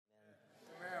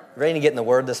Ready to get in the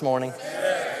Word this morning?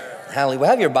 Hallelujah. Well,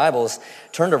 have your Bibles.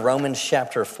 Turn to Romans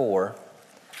chapter 4.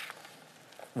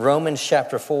 Romans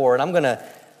chapter 4. And I'm going to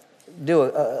do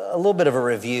a little bit of a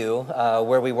review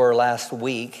where we were last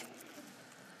week.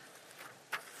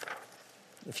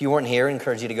 If you weren't here, I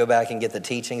encourage you to go back and get the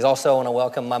teachings. Also, I want to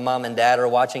welcome my mom and dad who are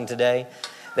watching today.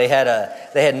 They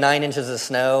had 9 inches of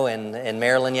snow in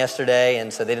Maryland yesterday,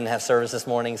 and so they didn't have service this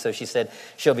morning. So she said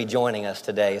she'll be joining us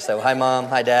today. So hi, Mom.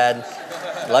 Hi, Dad.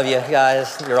 Love you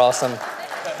guys. You're awesome.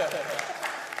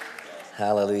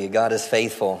 Hallelujah. God is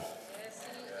faithful.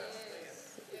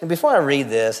 And before I read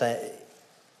this, and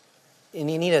you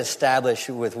need to establish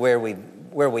with where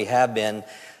we have been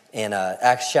in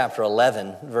Acts chapter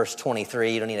 11, verse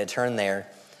 23. You don't need to turn there.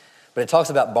 But it talks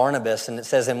about Barnabas, and it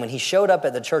says, and when he showed up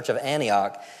at the church of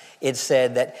Antioch, it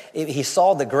said that he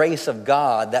saw the grace of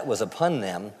God that was upon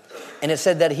them, and it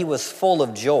said that he was full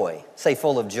of joy. Say,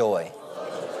 full of joy. Full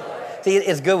of joy. See,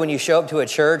 it's good when you show up to a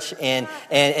church and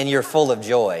you're full of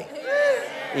joy.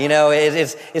 You know, you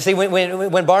see,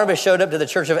 when Barnabas showed up to the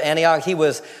church of Antioch, he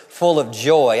was full of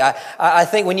joy. I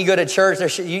think when you go to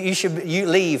church, you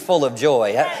leave full of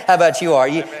joy. How about you are?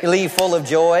 You leave full of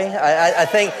joy? I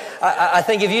think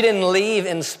if you didn't leave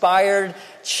inspired,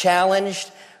 challenged,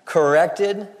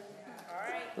 corrected,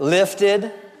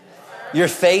 lifted, your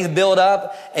faith built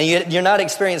up, and you're not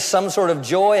experiencing some sort of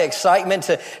joy, excitement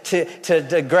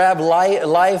to grab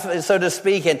life, so to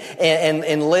speak,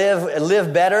 and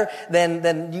live better,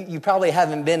 then you probably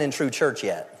haven't been in true church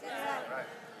yet.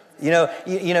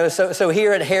 So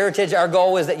here at Heritage, our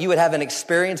goal is that you would have an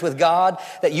experience with God,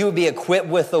 that you would be equipped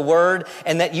with the Word,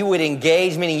 and that you would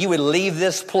engage, meaning you would leave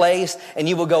this place and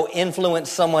you will go influence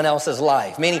someone else's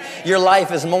life. Meaning your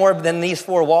life is more than these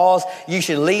 4 walls. You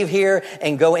should leave here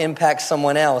and go impact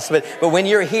someone else. But when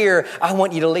you're here, I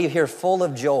want you to leave here full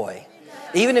of joy.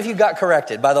 Even if you got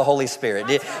corrected by the Holy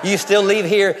Spirit, you still leave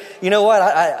here, you know what,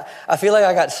 I feel like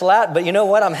I got slapped, but you know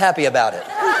what, I'm happy about it.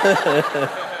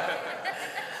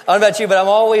 I don't know about you, but I'm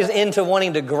always into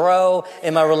wanting to grow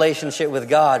in my relationship with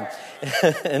God.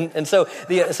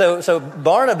 So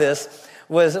Barnabas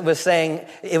was saying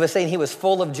he was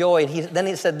full of joy. And then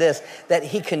he said this, that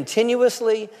he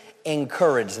continuously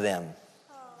encouraged them.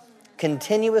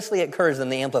 Continuously encouraged them,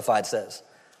 the Amplified says.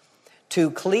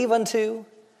 To cleave unto,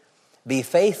 be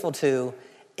faithful to,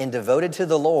 and devoted to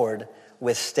the Lord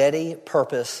with steady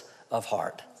purpose of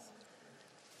heart.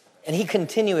 And he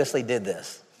continuously did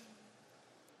this.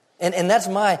 And that's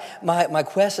my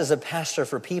quest as a pastor,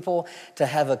 for people to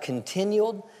have a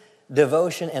continual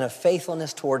devotion and a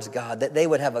faithfulness towards God, that they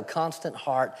would have a constant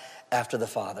heart after the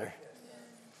Father.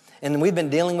 And we've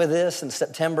been dealing with this in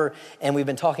September, and we've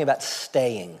been talking about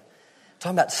staying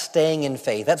in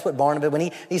faith. That's what Barnabas,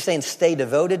 when he's saying stay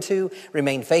devoted to,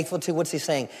 remain faithful to, what's he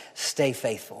saying? Stay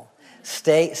faithful.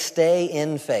 Stay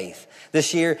in faith.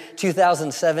 This year,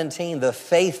 2017, the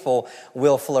faithful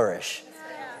will flourish.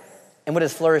 And what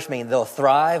does flourish mean? They'll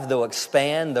thrive, they'll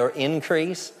expand, they'll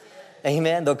increase.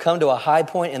 Amen. They'll come to a high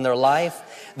point in their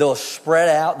life. They'll spread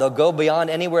out. They'll go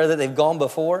beyond anywhere that they've gone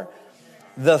before.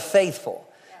 The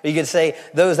faithful. You could say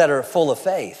those that are full of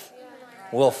faith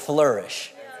will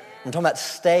flourish. I'm talking about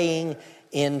staying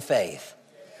in faith.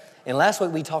 And last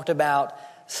week we talked about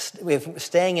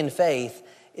staying in faith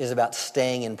is about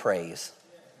staying in praise.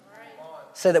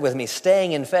 Say that with me.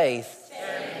 Staying in faith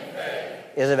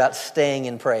is about staying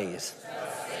in praise.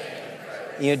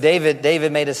 You know,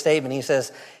 David made a statement.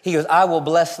 He goes, I will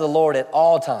bless the Lord at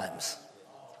all times.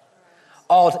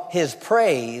 All his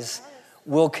praise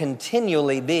will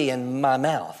continually be in my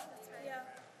mouth.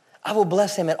 I will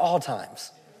bless him at all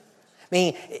times. I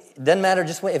mean, it doesn't matter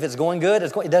just if it's going good,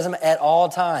 it doesn't matter, at all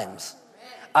times.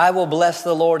 I will bless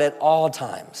the Lord at all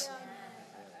times.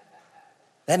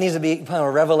 That needs to be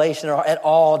a revelation at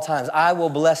all times. I will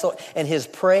bless the Lord, and his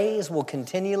praise will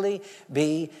continually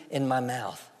be in my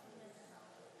mouth.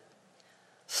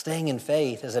 Staying in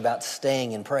faith is about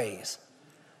staying in praise.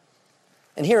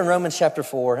 And here in Romans chapter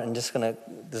 4,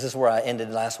 this is where I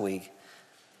ended last week.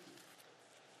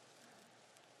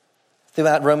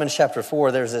 Throughout Romans chapter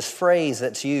 4, there's this phrase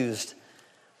that's used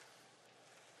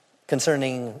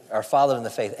concerning our father in the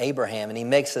faith, Abraham. And he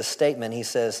makes this statement. He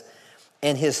says,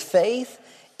 and his faith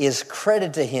is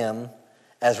credited to him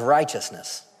as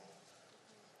righteousness.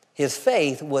 His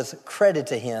faith was credited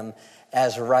to him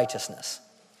as righteousness.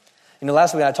 You know,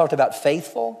 last week I talked about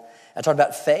faithful. I talked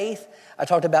about faith. I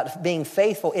talked about being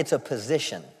faithful. It's a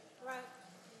position. Right.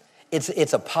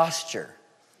 It's a posture.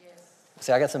 Yes.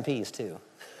 See, I got some peas too.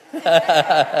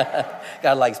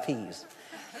 God likes peas.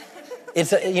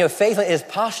 Faithful is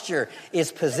posture,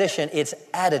 it's position, it's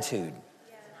attitude.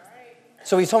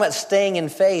 So he's talking about staying in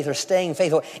faith or staying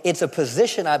faithful. It's a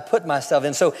position I put myself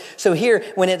in. So here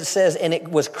when it says, and it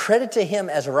was credited to him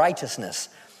as righteousness,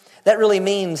 that really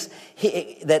means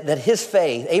that his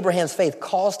faith, Abraham's faith,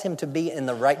 caused him to be in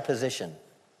the right position.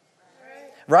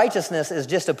 Righteousness is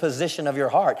just a position of your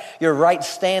heart. Your right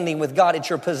standing with God. It's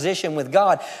your position with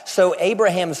God. So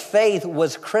Abraham's faith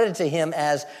was credited to him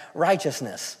as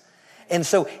righteousness. And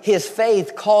so his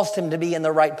faith caused him to be in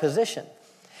the right position.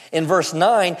 In verse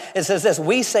 9, it says this,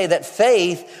 we say that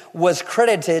faith was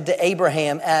credited to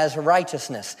Abraham as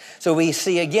righteousness. So we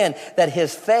see again that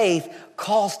his faith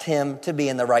caused him to be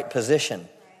in the right position.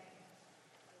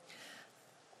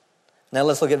 Now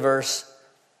let's look at verse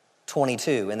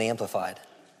 22 in the Amplified.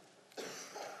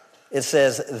 It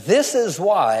says, this is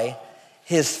why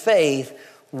his faith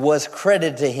was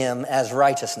credited to him as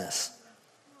righteousness.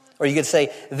 Or you could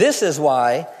say, this is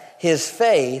why his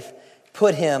faith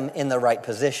put him in the right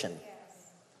position.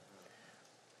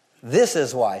 This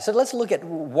is why. So let's look at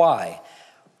why.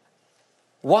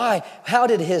 Why? How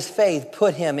did his faith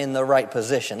put him in the right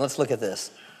position? Let's look at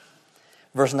this.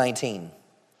 Verse 19.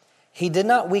 He did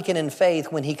not weaken in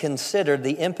faith when he considered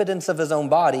the impotence of his own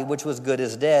body, which was good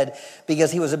as dead,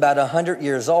 because he was about 100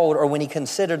 years old, or when he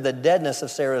considered the deadness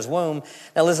of Sarah's womb.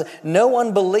 Now listen, no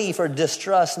unbelief or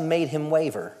distrust made him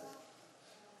waver.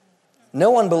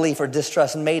 No unbelief or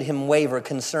distrust made him waver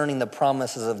concerning the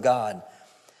promises of God.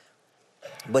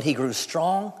 But he grew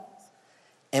strong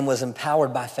and was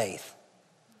empowered by faith.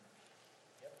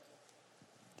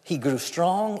 He grew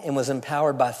strong and was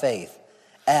empowered by faith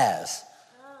as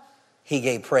he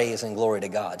gave praise and glory to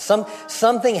God.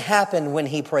 Something happened when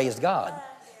he praised God.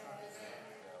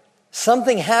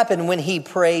 Something happened when he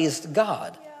praised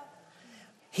God.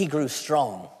 He grew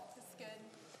strong.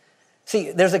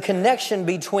 See, there's a connection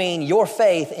between your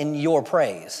faith and your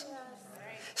praise.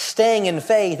 Staying in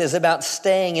faith is about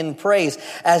staying in praise.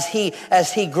 As he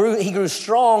grew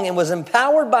strong and was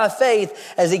empowered by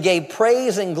faith as he gave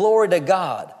praise and glory to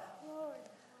God.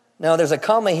 Now, there's a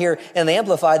comma here in the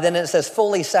Amplified, then it says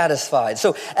fully satisfied.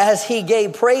 So as he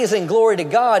gave praise and glory to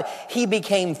God, he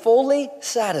became fully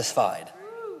satisfied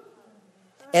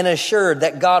and assured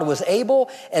that God was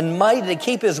able and mighty to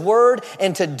keep his word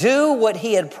and to do what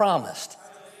he had promised.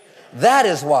 That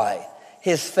is why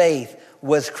his faith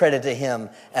was credited to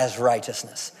him as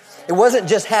righteousness. It wasn't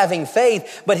just having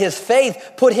faith, but his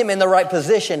faith put him in the right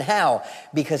position. How?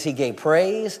 Because he gave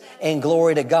praise and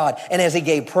glory to God. And as he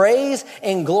gave praise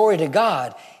and glory to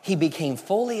God, he became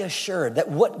fully assured that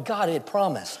what God had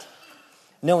promised,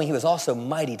 knowing he was also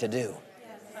mighty to do.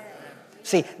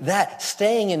 See, that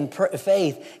staying in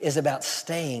faith is about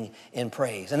staying in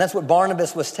praise. And that's what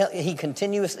Barnabas was telling. He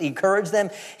continuously encouraged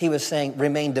them. He was saying,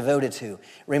 remain devoted to,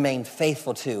 remain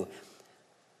faithful to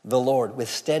the Lord with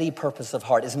steady purpose of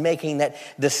heart. Is making that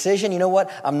decision. You know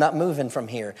what? I'm not moving from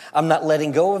here. I'm not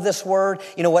letting go of this word.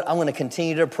 You know what? I'm going to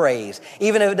continue to praise.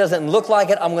 Even if it doesn't look like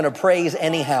it, I'm going to praise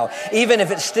anyhow. Even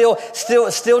if it's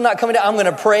still not coming down, I'm going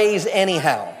to praise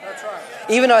anyhow. That's right.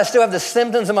 Even though I still have the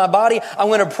symptoms in my body, I'm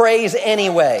going to praise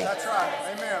anyway. That's right.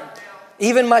 Amen.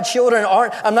 Even my children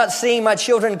I'm not seeing my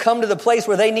children come to the place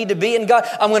where they need to be in God.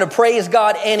 I'm going to praise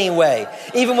God anyway.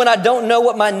 Even when I don't know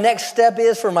what my next step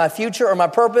is for my future or my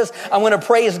purpose, I'm going to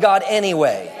praise God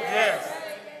anyway. Yes.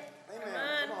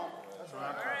 Amen. Come on. That's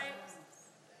right.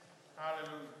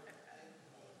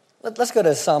 Hallelujah. Let's go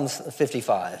to Psalms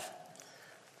 55.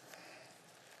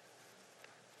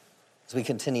 As we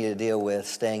continue to deal with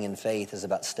staying in faith is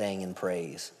about staying in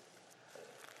praise.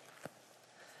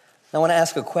 Now, I want to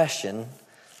ask a question.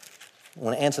 I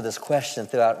want to answer this question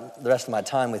throughout the rest of my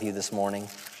time with you this morning.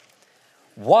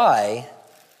 Why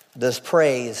does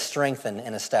praise strengthen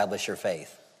and establish your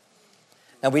faith?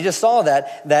 Now, we just saw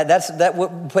that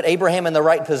what put Abraham in the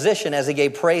right position as he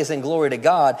gave praise and glory to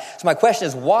God. So my question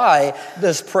is, why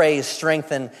does praise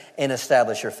strengthen and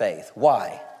establish your faith?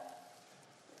 Why?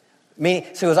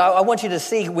 So I want you to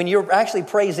see when you're actually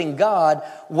praising God,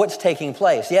 what's taking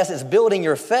place. Yes, it's building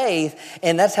your faith,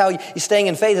 and that's how you're staying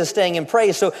in faith is staying in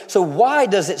praise. So why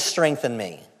does it strengthen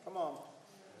me? Come on.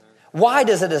 Why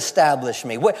does it establish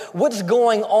me? What's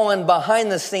going on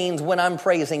behind the scenes when I'm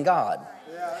praising God?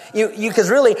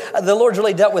 Because really, the Lord's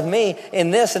really dealt with me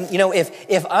in this. And,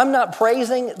 if I'm not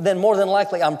praising, then more than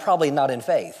likely I'm probably not in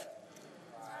faith.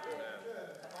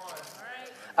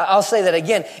 I'll say that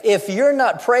again. If you're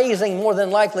not praising, more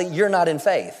than likely you're not in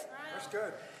faith. That's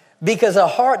good. Because a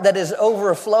heart that is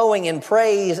overflowing in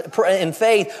praise, in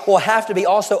faith, will have to be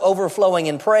also overflowing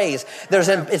in praise.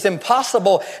 It's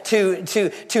impossible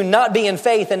to not be in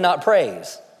faith and not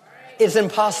praise. It's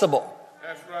impossible.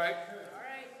 That's right.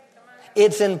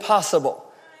 It's impossible.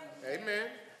 Amen.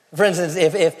 For instance,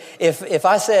 if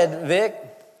I said, Vic,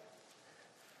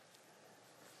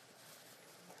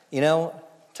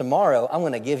 tomorrow I'm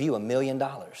going to give you $1 million.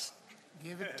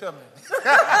 Give it to me.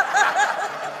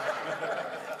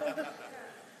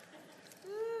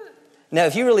 Now,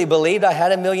 if you really believed I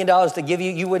had $1 million to give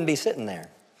you, you wouldn't be sitting there.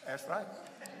 That's right.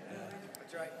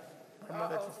 That's right. I'm going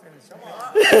to let you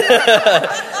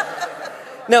finish.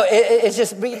 No, it's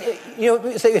just,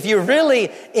 if you're really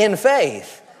in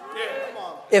faith,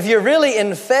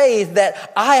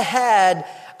 that I had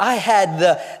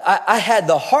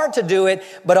the heart to do it,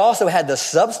 but also had the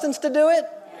substance to do it,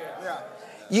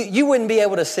 you wouldn't be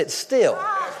able to sit still.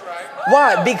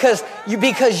 Why?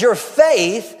 Because your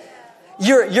faith,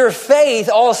 your faith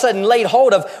all of a sudden laid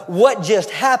hold of what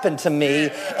just happened to me,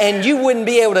 and you wouldn't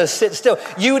be able to sit still.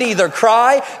 You would either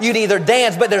cry, you'd either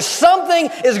dance, but there's something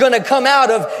is going to come out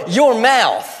of your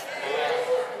mouth.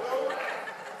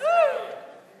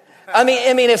 I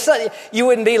mean, you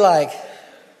wouldn't be like,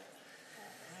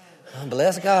 oh,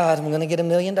 bless God, I'm going to get $1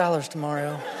 million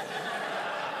tomorrow.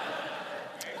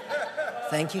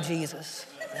 Thank you, Jesus.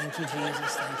 Thank you,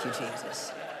 Jesus. Thank you,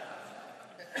 Jesus.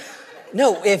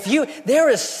 No, there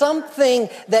is something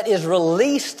that is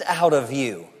released out of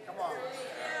you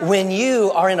when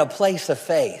you are in a place of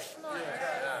faith.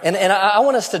 And I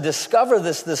want us to discover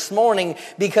this morning,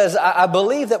 because I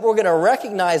believe that we're going to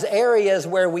recognize areas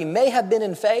where we may have been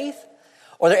in faith,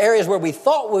 or there are areas where we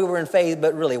thought we were in faith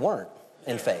but really weren't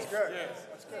in faith.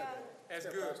 That's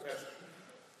good.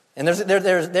 And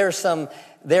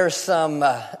there's some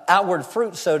outward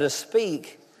fruit, so to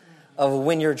speak, of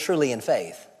when you're truly in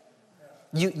faith.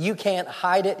 You can't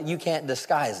hide it. You can't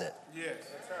disguise it. Yes.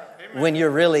 When you're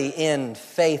really in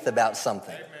faith about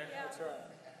something.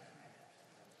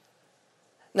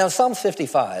 Now, Psalm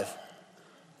 55.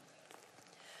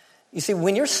 You see,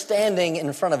 when you're standing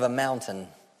in front of a mountain,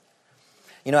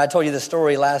 I told you the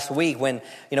story last week when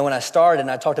I started and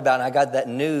I talked about, and I got that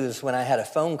news when I had a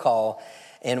phone call,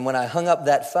 and when I hung up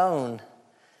that phone,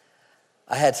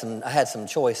 I had some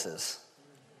choices.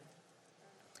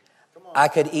 I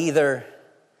could either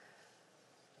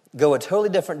go a totally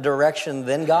different direction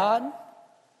than God,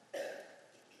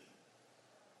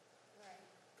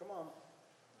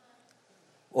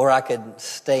 or I could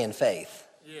stay in faith.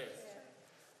 Yes.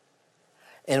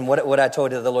 And what I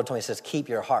told you, the Lord told me, He says, keep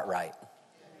your heart right.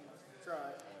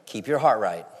 Keep your heart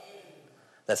right.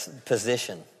 That's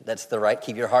position. That's the right,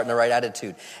 keep your heart in the right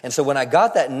attitude. And so when I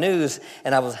got that news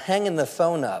and I was hanging the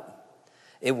phone up,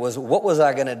 it was, what was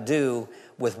I going to do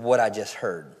with what I just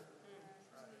heard?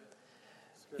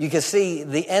 You can see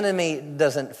the enemy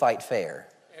doesn't fight fair.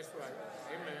 That's right.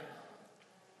 Amen.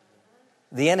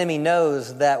 The enemy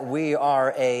knows that we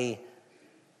are a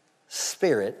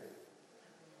spirit,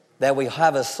 that we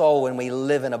have a soul and we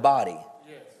live in a body.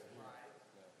 Yes.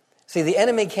 See, the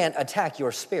enemy can't attack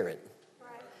your spirit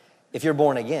if you're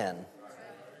born again.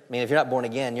 I mean, if you're not born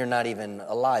again, you're not even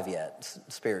alive yet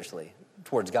spiritually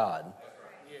towards God.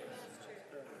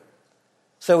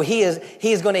 So he's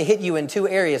going to hit you in two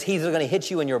areas. He's going to hit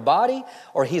you in your body,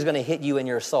 or he's going to hit you in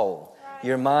your soul,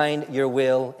 your mind, your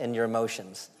will, and your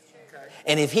emotions.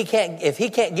 And if he can't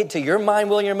get to your mind,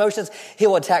 will, and your emotions, he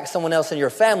will attack someone else in your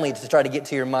family to try to get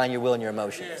to your mind, your will, and your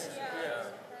emotions. Yes.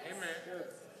 Amen.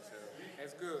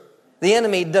 That's good. The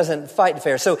enemy doesn't fight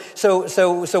fair. So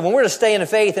when we're to stay in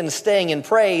faith and staying in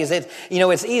praise,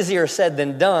 it's easier said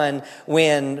than done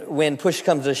when push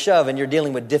comes to shove and you're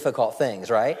dealing with difficult things,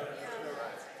 right?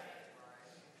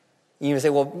 You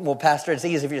say, well, Pastor, it's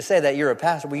easy for you to say that. You're a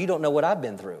pastor. Well, you don't know what I've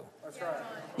been through. That's right.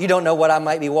 You don't know what I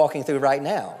might be walking through right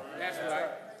now. That's right.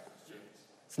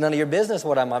 It's none of your business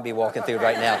what I might be walking through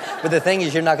right now. But the thing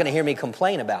is, you're not going to hear me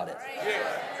complain about it.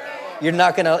 You're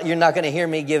not going to hear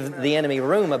me give the enemy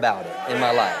room about it in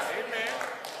my life.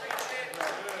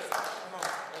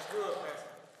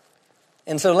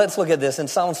 And so let's look at this. In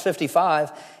Psalms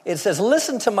 55, it says,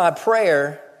 listen to my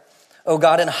prayer, O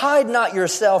God, and hide not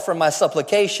yourself from my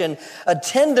supplication.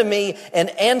 Attend to me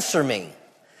and answer me.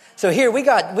 So here we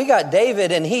got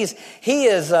David, and he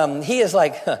is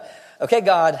like, okay,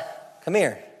 God, come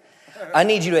here. I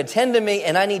need you to attend to me,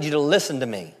 and I need you to listen to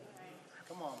me.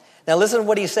 Now listen to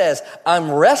what he says.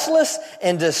 I'm restless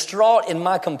and distraught in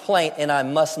my complaint, and I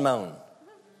must moan.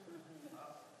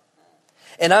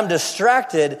 And I'm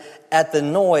distracted at the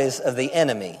noise of the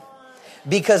enemy,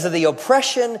 because of the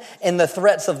oppression and the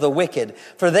threats of the wicked.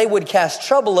 For they would cast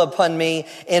trouble upon me.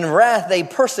 In wrath they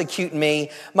persecute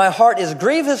me. My heart is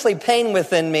grievously pained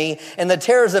within me, and the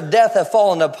terrors of death have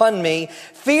fallen upon me.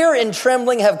 Fear and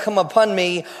trembling have come upon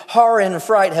me. Horror and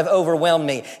fright have overwhelmed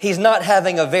me. He's not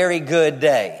having a very good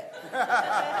day.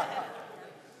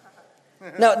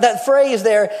 Now, that phrase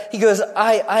there, he goes,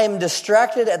 I am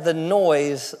distracted at the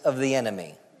noise of the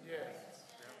enemy.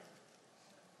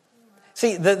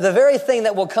 See, the very thing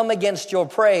that will come against your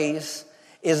praise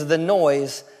is the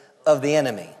noise of the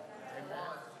enemy.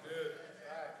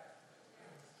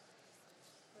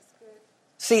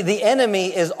 See, the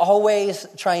enemy is always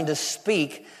trying to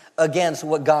speak against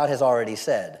what God has already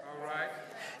said.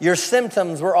 Your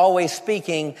symptoms were always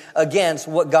speaking against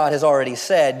what God has already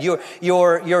said.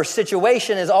 Your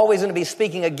situation is always going to be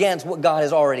speaking against what God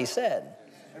has already said.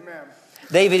 Amen.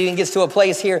 David even gets to a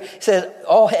place here, he says,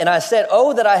 "Oh, and I said,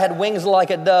 oh, that I had wings like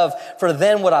a dove, for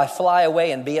then would I fly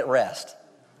away and be at rest.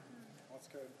 That's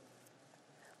good.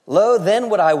 Lo, then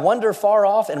would I wander far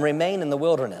off and remain in the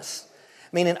wilderness."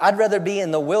 Meaning, I'd rather be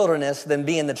in the wilderness than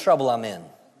be in the trouble I'm in.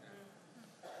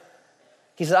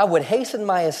 He said, I would hasten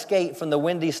my escape from the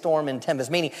windy storm and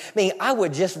tempest. Meaning, I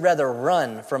would just rather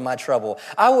run from my trouble.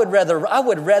 I would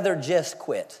rather just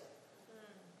quit.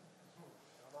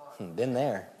 Been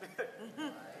there.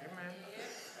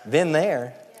 Been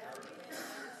there.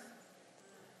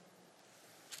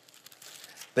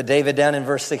 But David, down in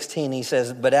verse 16, he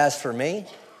says, but as for me,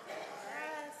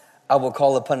 I will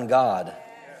call upon God,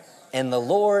 and the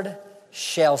Lord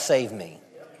shall save me.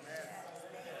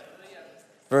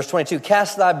 Verse 22,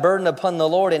 cast thy burden upon the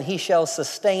Lord, and he shall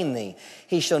sustain thee.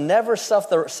 He shall never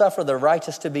suffer the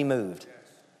righteous to be moved.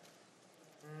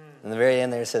 In the very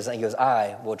end there it says, he goes,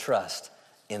 I will trust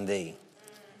in thee.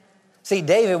 See,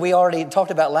 David, we already talked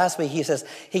about last week.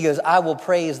 He goes, I will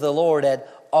praise the Lord at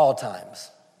all times.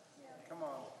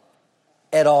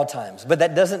 At all times. But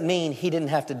that doesn't mean he didn't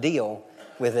have to deal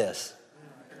with this.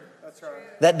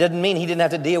 That didn't mean he didn't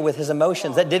have to deal with his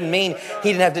emotions. That didn't mean he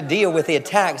didn't have to deal with the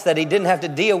attacks. That he didn't have to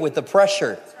deal with the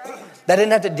pressure. That he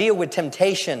didn't have to deal with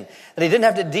temptation. That he didn't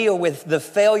have to deal with the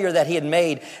failure that he had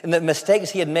made and the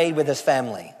mistakes he had made with his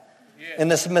family.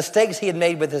 And the mistakes he had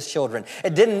made with his children.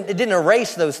 It didn't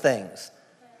erase those things.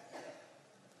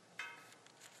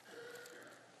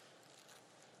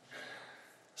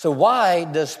 So why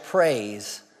does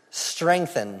praise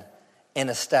strengthen and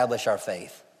establish our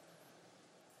faith?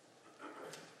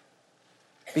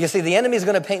 Because, see, the enemy is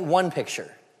going to paint one picture.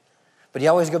 But you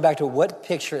always go back to what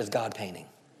picture is God painting?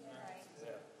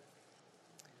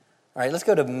 All right, let's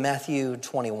go to Matthew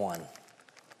 21.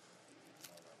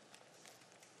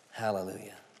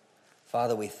 Hallelujah.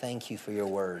 Father, we thank you for your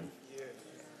word.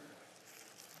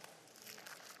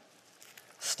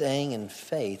 Staying in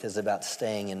faith is about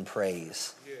staying in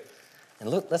praise. And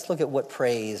let's look at what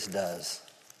praise does.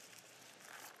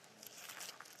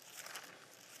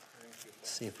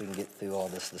 See if we can get through all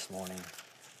this morning.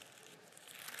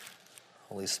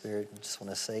 Holy Spirit, I just want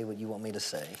to say what you want me to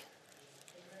say.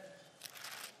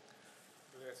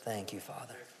 Thank you,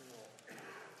 Father.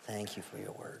 Thank you for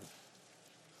your word.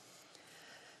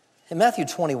 In Matthew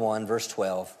 21, verse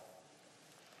 12,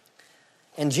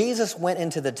 and Jesus went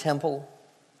into the temple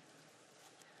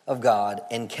of God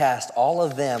and cast all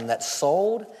of them that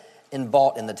sold and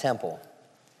bought in the temple.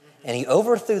 And he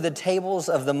overthrew the tables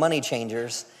of the money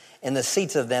changers and the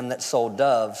seats of them that sold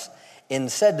doves,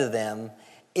 and said to them,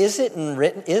 it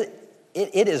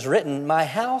is written, my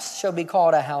house shall be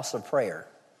called a house of prayer,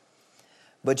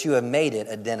 but you have made it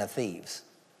a den of thieves.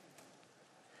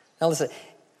 Now listen,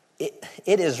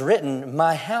 it is written,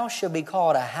 my house shall be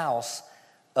called a house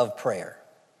of prayer.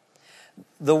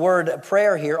 The word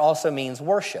prayer here also means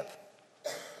worship.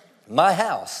 My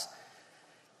house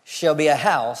shall be a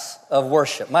house of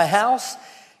worship. My house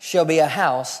shall be a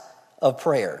house of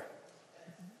prayer.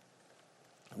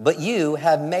 But you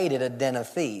have made it a den of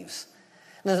thieves.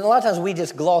 And a lot of times we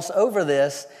just gloss over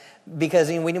this because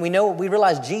we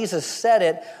realize Jesus said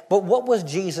it, but what was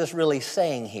Jesus really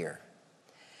saying here?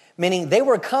 Meaning they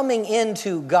were coming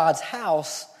into God's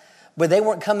house, but they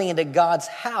weren't coming into God's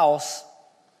house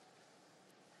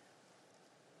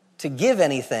to give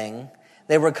anything.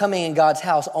 They were coming in God's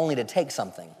house only to take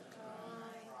something.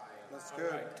 That's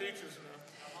good.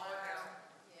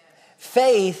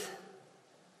 Faith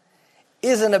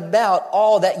isn't about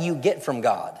all that you get from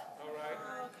God.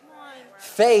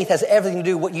 Faith has everything to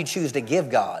do with what you choose to give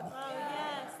God. Oh,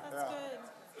 yes,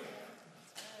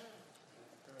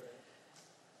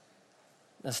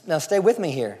 that's good. Now stay with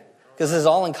me here, because this is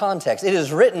all in context. It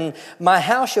is written, my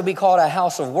house shall be called a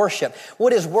house of worship.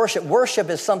 What is worship? Worship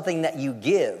is something that you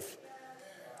give.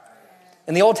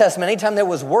 In the Old Testament, anytime there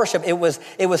was worship, it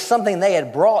was something they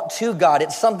had brought to God.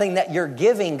 It's something that you're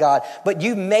giving God. But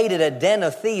you made it a den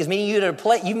of thieves, meaning you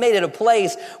made it a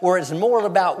place where it's more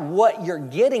about what you're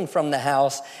getting from the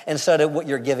house instead of what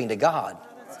you're giving to God.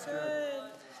 That's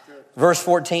good. Verse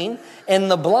 14, and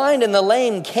the blind and the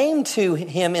lame came to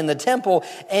him in the temple,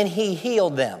 and he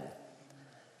healed them.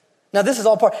 Now this is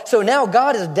all part. So now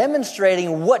God is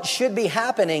demonstrating what should be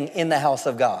happening in the house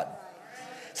of God.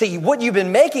 See, what you've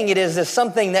been making it is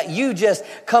something that you just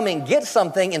come and get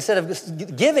something instead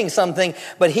of giving something.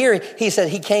 But here he said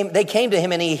they came to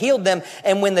him and he healed them.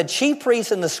 And when the chief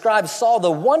priests and the scribes saw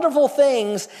the wonderful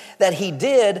things that he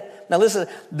did, now listen,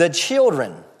 the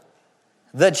children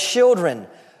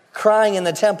crying in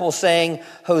the temple saying,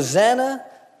 Hosanna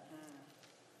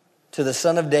to the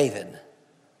Son of David,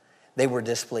 they were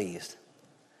displeased.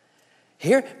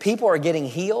 Here, people are getting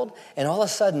healed, and all of a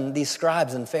sudden, these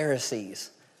scribes and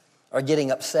Pharisees are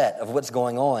getting upset of what's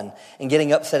going on and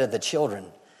getting upset at the children.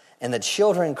 And the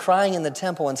children crying in the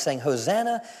temple and saying,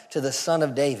 Hosanna to the Son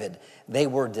of David, they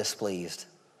were displeased.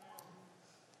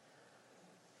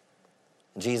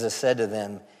 Jesus said to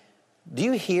them, do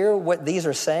you hear what these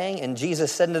are saying? And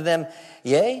Jesus said to them,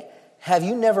 yea, have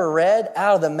you never read,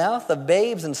 out of the mouth of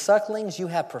babes and sucklings you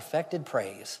have perfected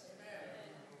praise?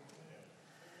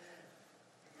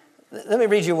 Let me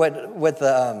read you what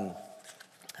the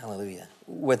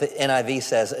NIV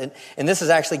says. And this is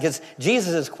actually because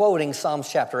Jesus is quoting Psalms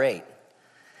chapter 8.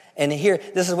 And here,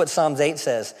 this is what Psalms 8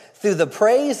 says. Through the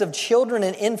praise of children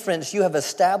and infants, you have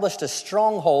established a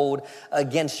stronghold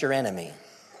against your enemy,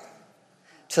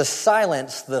 to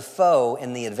silence the foe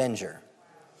and the avenger.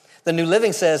 The New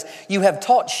Living says, you have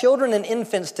taught children and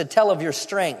infants to tell of your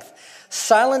strength,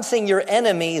 silencing your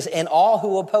enemies and all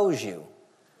who oppose you.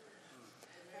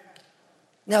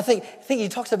 Now think he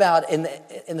talks about, in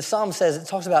the Psalm says, it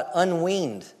talks about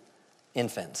unweaned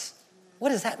infants. What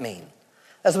does that mean?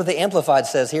 That's what the Amplified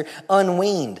says here,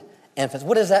 unweaned infants.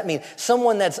 What does that mean?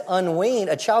 Someone that's unweaned,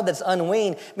 a child that's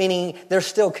unweaned, meaning they're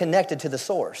still connected to the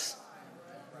source.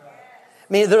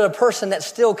 Meaning they're a person that's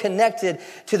still connected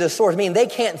to the source. Meaning they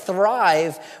can't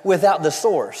thrive without the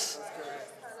source.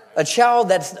 A child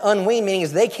that's unweaned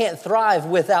means they can't thrive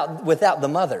without the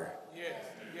mother.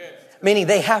 Meaning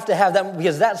they have to have that,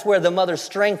 because that's where the mother's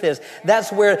strength is.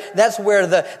 That's where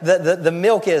the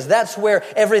milk is. That's where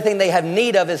everything they have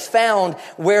need of is found,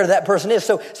 where that person is.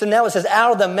 So now it says,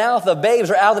 out of the mouth of babes,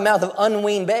 or out of the mouth of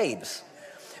unweaned babes.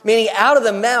 Meaning out of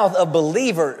the mouth of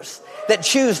believers that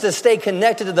choose to stay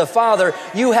connected to the Father,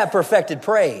 you have perfected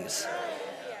praise.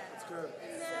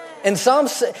 In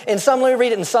Psalms, let me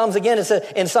read it in Psalms again. It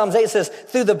says, in Psalms 8 it says,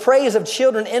 through the praise of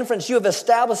children and infants, you have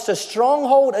established a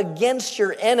stronghold against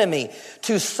your enemy,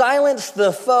 to silence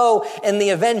the foe and the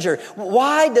avenger.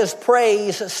 Why does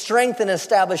praise strengthen and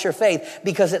establish your faith?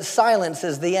 Because it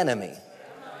silences the enemy.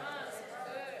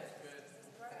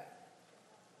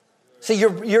 See,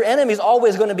 your enemy is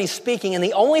always going to be speaking, and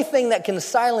the only thing that can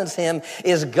silence him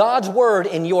is God's word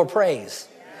in your praise.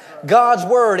 God's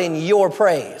word in your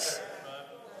praise.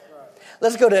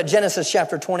 Let's go to Genesis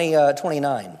chapter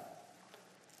 29.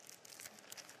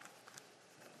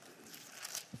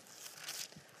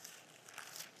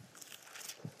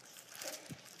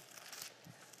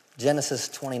 Genesis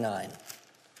 29.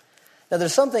 Now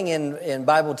there's something in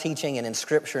Bible teaching and in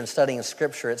Scripture and studying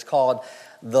Scripture, it's called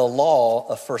the law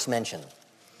of first mention.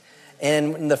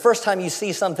 And the first time you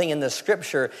see something in the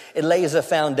Scripture, it lays a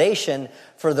foundation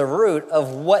for the root of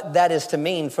what that is to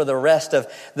mean for the rest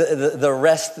of the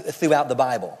rest throughout the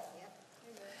Bible.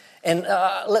 And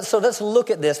let's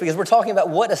look at this, because we're talking about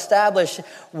why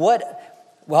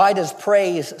does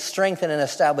praise strengthen and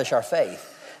establish our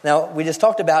faith? Now, we just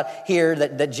talked about here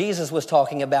that Jesus was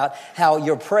talking about how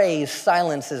your praise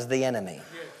silences the enemy.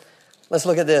 Let's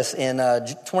look at this in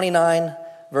 29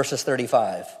 verses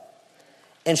 35.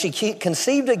 And she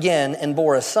conceived again and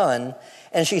bore a son.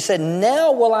 And she said,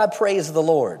 now will I praise the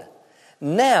Lord.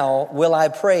 Now will I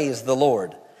praise the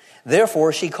Lord.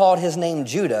 Therefore she called his name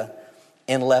Judah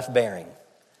and left bearing.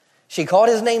 She called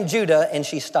his name Judah and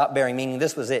she stopped bearing, meaning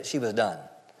this was it. She was done.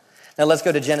 Now let's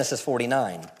go to Genesis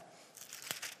 49.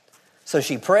 So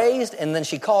she praised and then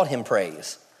she called him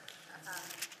praise.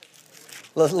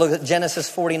 Let's look at Genesis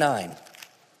 49.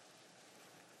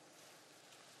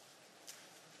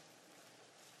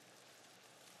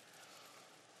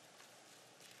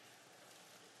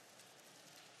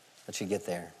 Let you get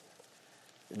there.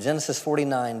 Genesis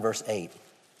 49, verse 8.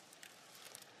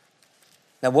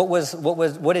 Now,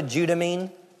 what did Judah mean?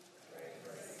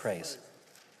 Praise.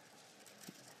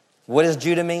 What does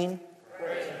Judah mean?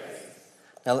 Praise.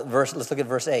 Now, let's look at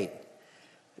verse 8.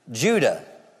 Judah,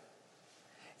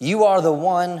 you are the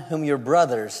one whom your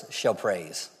brothers shall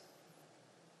praise.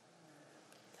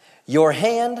 Your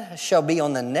hand shall be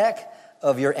on the neck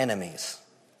of your enemies.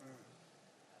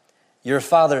 Your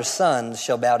father's sons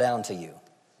shall bow down to you.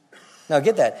 Now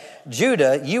get that.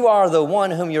 Judah, you are the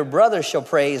one whom your brothers shall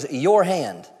praise, your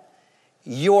hand.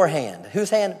 Your hand. Whose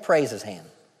hand? Praise's hand.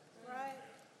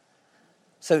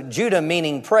 So Judah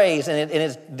meaning praise, and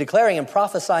it's declaring and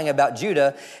prophesying about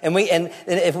Judah. And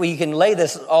if we can lay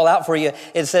this all out for you,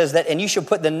 it says that, and you shall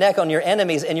put the neck on your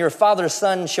enemies, and your father's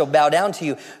son shall bow down to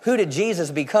you. Who did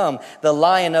Jesus become? The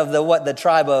Lion of the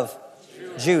tribe of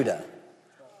Judah.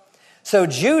 So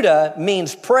Judah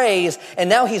means praise, and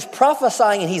now he's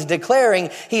prophesying and he's declaring,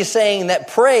 he's saying that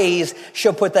praise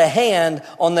shall put the hand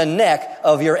on the neck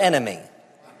of your enemy.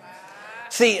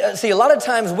 See, a lot of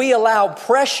times we allow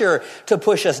pressure to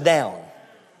push us down.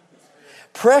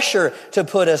 Pressure to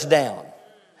put us down.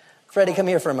 Freddie, come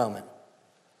here for a moment.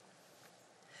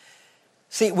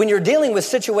 See, when you're dealing with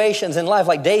situations in life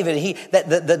like David,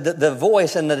 the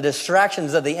voice and the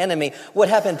distractions of the enemy, what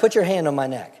happened? Put your hand on my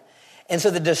neck. And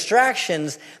so the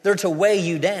distractions, they're to weigh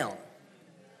you down.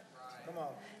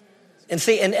 And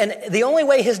see, and the only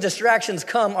way his distractions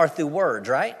come are through words,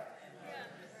 right?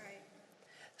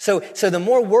 So the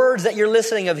more words that you're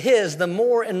listening of his, the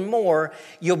more and more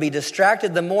you'll be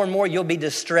distracted, the more and more you'll be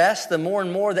distressed, the more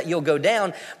and more that you'll go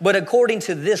down. But according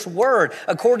to this word,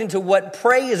 according to what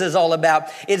praise is all about,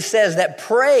 it says that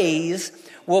praise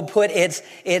will put its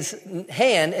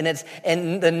hand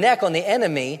and the neck on the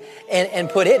enemy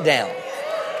and put it down.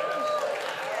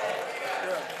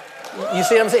 You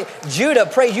see what I'm saying? Judah,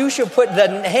 praise, you should put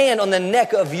the hand on the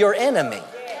neck of your enemy.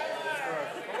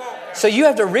 So you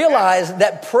have to realize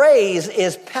that praise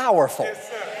is powerful.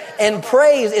 And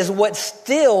praise is what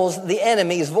stills the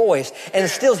enemy's voice and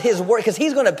stills his word, because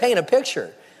he's going to paint a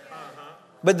picture.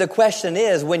 But the question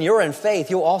is, when you're in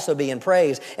faith, you'll also be in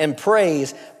praise. And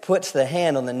praise puts the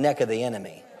hand on the neck of the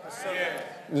enemy.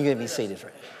 You're going to be seated for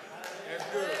it.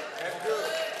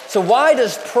 So why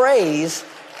does praise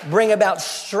bring about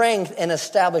strength and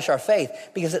establish our faith?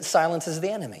 Because it silences the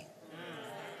enemy.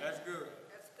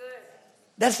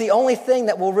 That's the only thing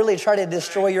that will really try to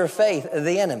destroy your faith,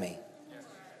 the enemy.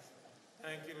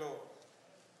 Thank you, Lord.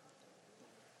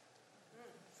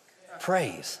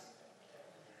 Praise.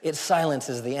 It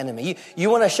silences the enemy.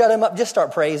 You want to shut him up? Just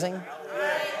start praising.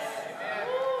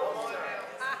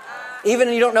 Even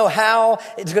if you don't know how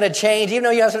it's going to change, even though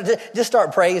you have to, just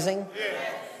start praising.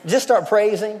 Just start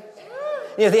praising.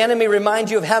 If the enemy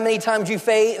reminds you of how many times you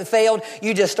failed,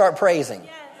 you just start praising.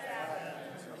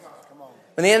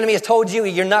 When the enemy has told you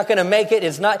you're not going to make it,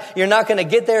 you're not going to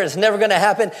get there, it's never going to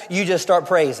happen, you just start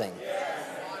praising.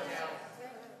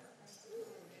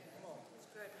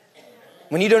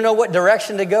 When you don't know what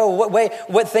direction to go,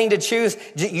 what thing to choose,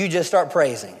 you just start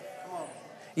praising.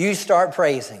 You start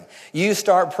praising. You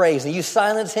start praising. You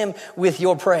silence him with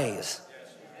your praise.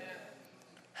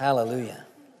 Hallelujah.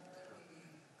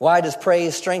 Why does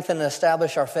praise strengthen and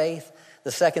establish our faith?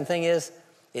 The second thing is,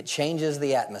 it changes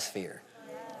the atmosphere.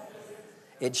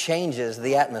 It changes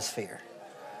the atmosphere.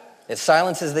 It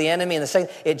silences the enemy, and the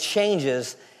second, it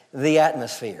changes the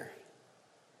atmosphere.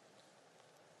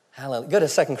 Hallelujah. Go to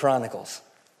 2 Chronicles.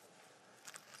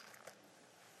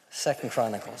 2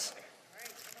 Chronicles.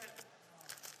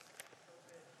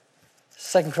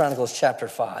 2 Chronicles chapter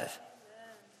 5,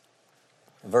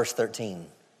 verse 13.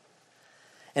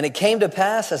 And it came to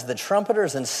pass, as the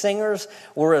trumpeters and singers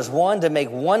were as one, to make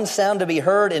one sound to be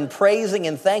heard in praising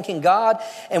and thanking God.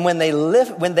 And when they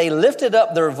lifted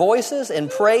up their voices and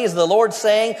praised the Lord,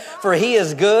 saying, "For he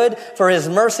is good, for his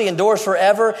mercy endures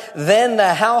forever," then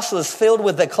the house was filled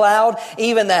with a cloud,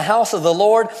 even the house of the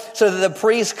Lord, so that the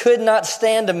priests could not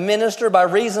stand to minister by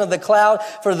reason of the cloud,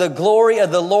 for the glory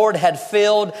of the Lord had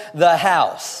filled the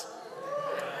house.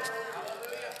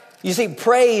 You see,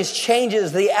 praise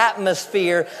changes the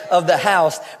atmosphere of the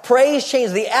house. Praise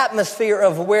changed the atmosphere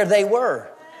of where they were.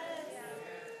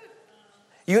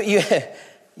 You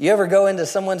ever go into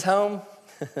someone's home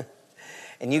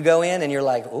and you go in and you're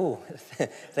like, ooh,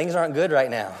 things aren't good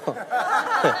right now.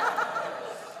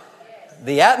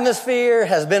 The atmosphere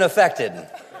has been affected.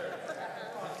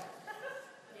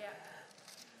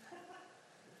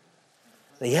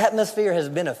 The atmosphere has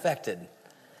been affected.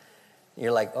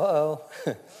 You're like, uh-oh.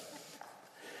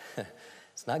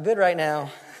 It's not good right now.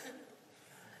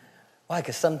 Why?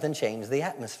 Because something changed the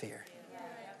atmosphere.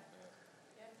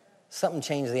 Something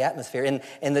changed the atmosphere.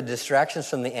 And the distractions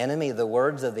from the enemy, the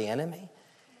words of the enemy,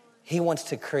 he wants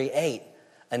to create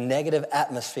a negative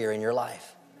atmosphere in your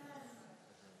life.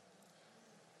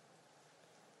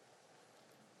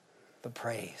 But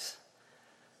praise.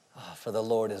 Oh, for the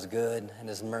Lord is good and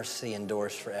his mercy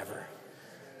endures forever.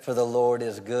 For the Lord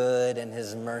is good and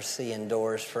his mercy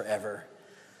endures forever.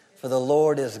 For the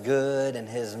Lord is good and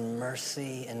his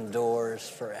mercy endures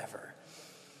forever.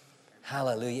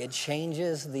 Hallelujah. It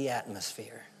changes the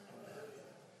atmosphere.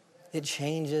 It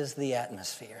changes the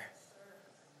atmosphere.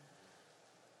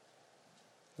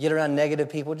 Get around negative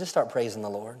people, just start praising the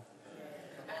Lord.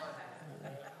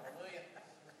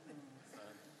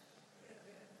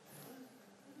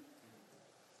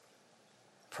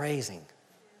 Praising.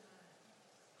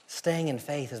 Staying in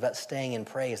faith is about staying in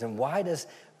praise. And why does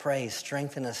praise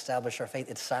strengthen and establish our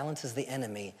faith? It silences the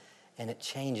enemy and it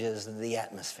changes the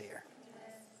atmosphere.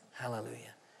 Hallelujah.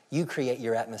 You create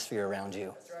your atmosphere around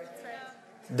you.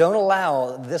 Don't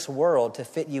allow this world to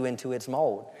fit you into its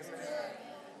mold.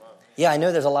 Yeah, I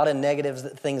know there's a lot of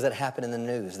negative things that happen in the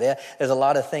news. There's a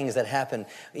lot of things that happen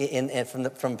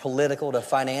from political to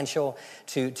financial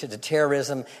to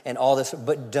terrorism and all this.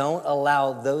 But don't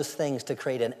allow those things to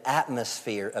create an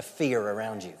atmosphere of fear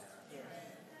around you.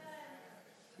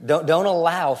 Don't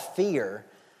allow fear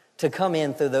to come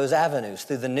in through those avenues,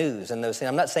 through the news and those things.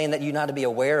 I'm not saying that you not to be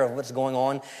aware of what's going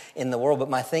on in the world, but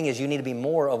my thing is you need to be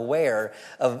more aware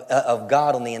of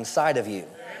God on the inside of you.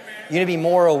 You need to be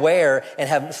more aware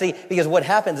and because what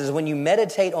happens is when you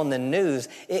meditate on the news,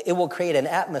 it will create an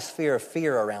atmosphere of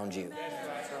fear around you.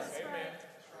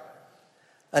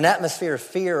 An atmosphere of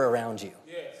fear around you.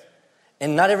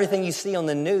 And not everything you see on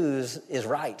the news is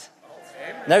right.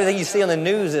 Not everything you see on the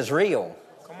news is real.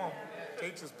 Come on,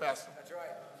 teach us, Pastor.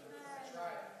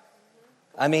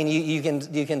 I mean, you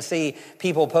can see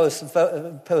people post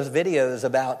videos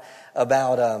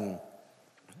about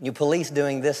you police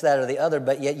doing this, that, or the other,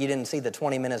 but yet you didn't see the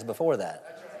 20 minutes before that.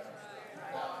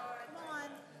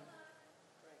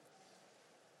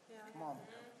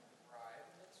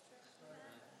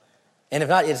 And if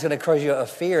not, it's going to cause you a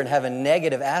fear and have a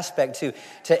negative aspect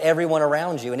to everyone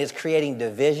around you. And it's creating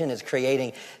division, it's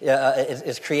creating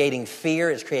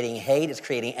fear, it's creating hate, it's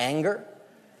creating anger.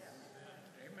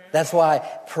 That's why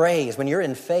praise, when you're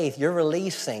in faith, you're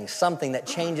releasing something that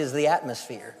changes the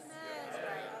atmosphere.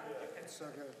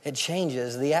 It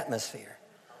changes the atmosphere.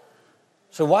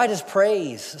 So why does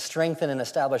praise strengthen and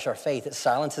establish our faith? It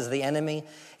silences the enemy.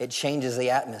 It changes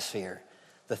the atmosphere.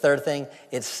 The third thing,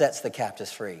 it sets the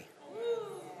captives free.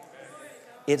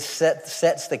 It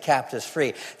sets the captives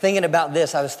free. Thinking about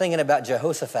this, I was thinking about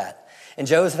Jehoshaphat. And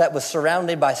Jehoshaphat was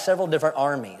surrounded by several different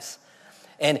armies.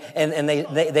 And they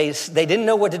didn't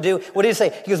know what to do. What did he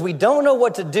say? He goes, we don't know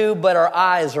what to do, but our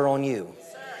eyes are on you.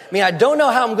 I mean, I don't know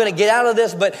how I'm going to get out of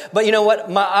this, but you know what?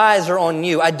 My eyes are on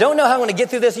you. I don't know how I'm going to get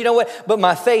through this, you know what? But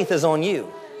my faith is on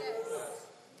you.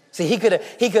 See, he could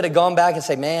have gone back and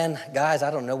said, man, guys, I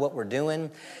don't know what we're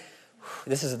doing.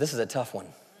 This is a tough one.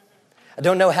 I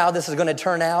don't know how this is going to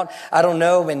turn out. I don't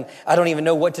know, and I don't even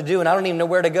know what to do, and I don't even know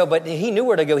where to go. But he knew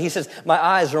where to go. He says, my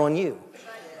eyes are on you.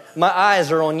 My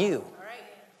eyes are on you.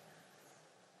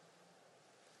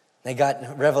 They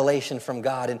got revelation from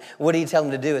God. And what did he tell them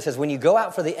to do? It says, when you go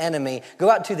out to the enemy,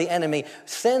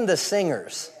 send the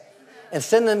singers and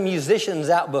send the musicians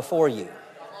out before you.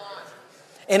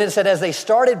 And it said, as they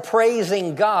started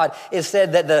praising God, it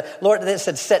said that the Lord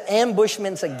set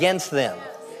ambushments against them.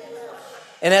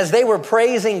 And as they were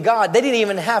praising God, they didn't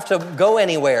even have to go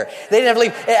anywhere. They didn't have to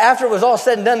leave. After it was all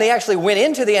said and done, they actually went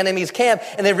into the enemy's camp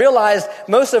and they realized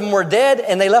most of them were dead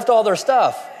and they left all their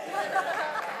stuff.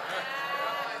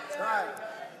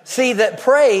 See, that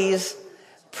praise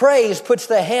puts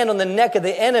the hand on the neck of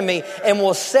the enemy and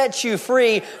will set you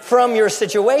free from your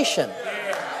situation.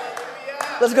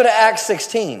 Let's go to Acts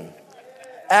 16.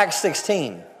 Acts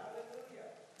 16.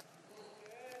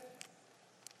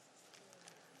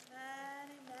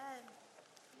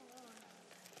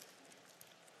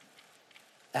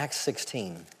 Acts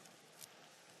 16.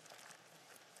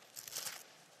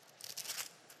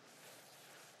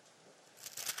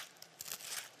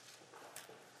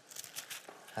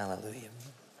 Hallelujah.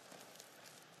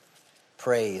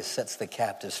 Praise sets the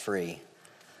captives free.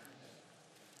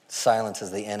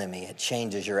 Silences the enemy. It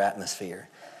changes your atmosphere.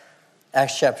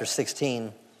 Acts chapter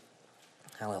 16.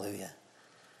 Hallelujah.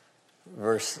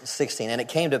 Verse 16. And it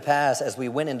came to pass as we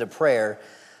went into prayer.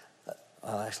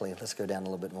 Let's go down a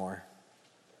little bit more.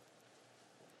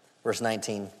 Verse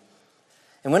 19.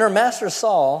 And when our masters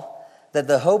saw that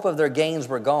the hope of their gains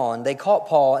were gone, they caught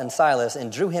Paul and Silas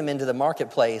and drew him into the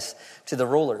marketplace to the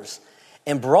rulers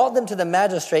and brought them to the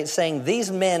magistrates, saying, these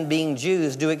men, being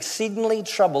Jews, do exceedingly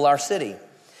trouble our city.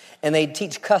 And they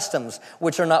teach customs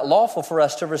which are not lawful for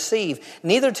us to receive,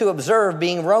 neither to observe,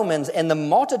 being Romans. And the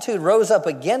multitude rose up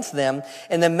against them,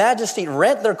 and the majesty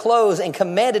rent their clothes and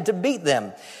commanded to beat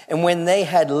them. And when they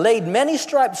had laid many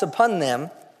stripes upon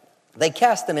them, they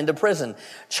cast them into prison,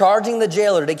 charging the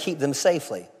jailer to keep them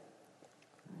safely.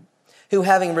 who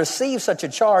having received such a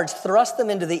charge, thrust them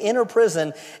into the inner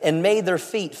prison and made their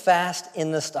feet fast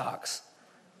in the stocks.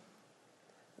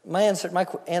 My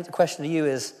question to you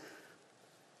is,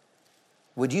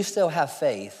 would you still have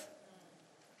faith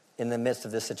in the midst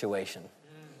of this situation?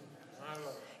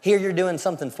 Here you're doing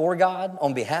something for God,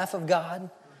 on behalf of God.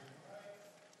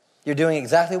 You're doing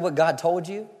exactly what God told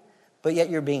you, but yet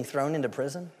you're being thrown into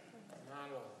prison.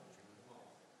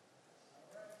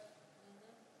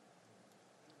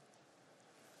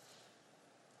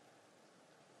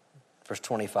 Verse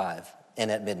 25,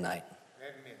 and at midnight,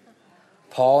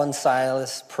 Paul and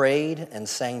Silas prayed and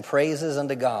sang praises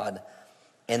unto God,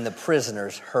 and the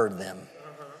prisoners heard them.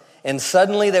 And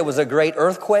suddenly there was a great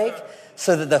earthquake,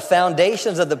 so that the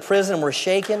foundations of the prison were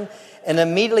shaken, and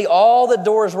immediately all the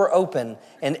doors were open,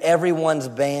 and everyone's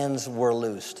bands were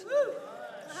loosed.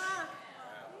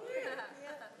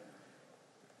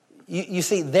 You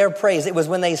see, their praise, it was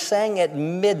when they sang at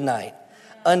midnight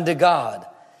unto God,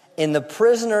 and the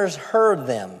prisoners heard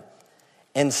them.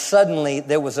 And suddenly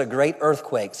there was a great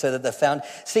earthquake, so that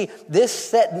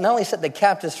this not only set the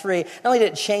captives free, not only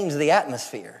did it change the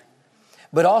atmosphere,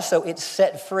 but also it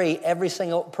set free every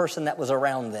single person that was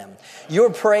around them. Your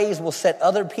praise will set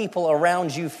other people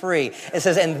around you free. It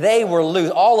says, and they were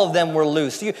loose. All of them were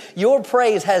loose. Your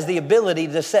praise has the ability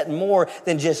to set more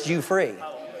than just you free.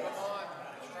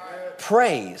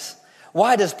 Praise.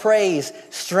 Why does praise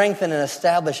strengthen and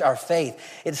establish our faith?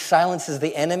 It silences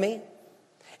the enemy.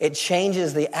 It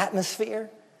changes the atmosphere,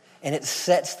 and it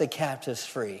sets the captives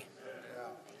free.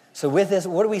 So with this,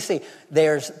 what do we see?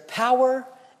 There's power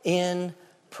in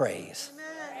praise.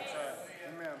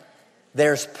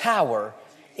 There's power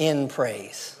in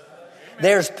praise.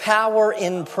 There's power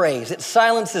in praise. It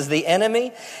silences the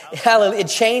enemy. It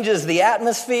changes the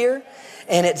atmosphere,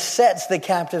 and it sets the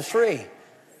captives free.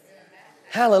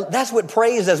 Hallelujah. That's what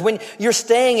praise does. When you're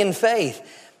staying in faith,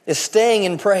 is staying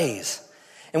in praise.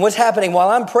 And what's happening while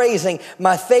I'm praising,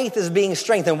 my faith is being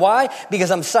strengthened. Why? Because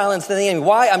I'm silencing the enemy.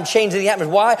 Why? I'm changing the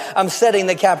atmosphere. Why? I'm setting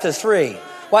the captives free.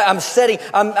 Why?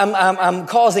 I'm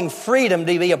causing freedom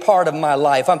to be a part of my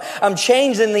life. I'm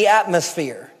changing the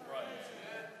atmosphere.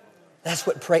 That's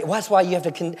what praise. That's why you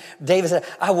have to. David said,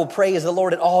 "I will praise the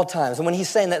Lord at all times." And when he's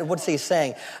saying that, what's he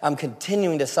saying? I'm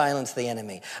continuing to silence the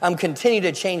enemy. I'm continuing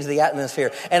to change the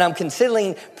atmosphere, and I'm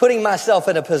considering putting myself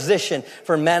in a position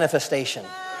for manifestation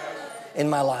in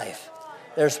my life.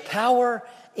 There's power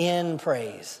in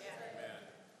praise.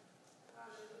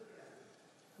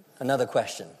 Another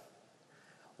question: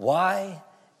 why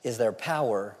is there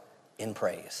power in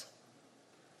praise?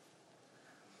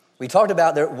 We talked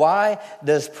about why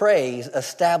does praise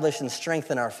establish and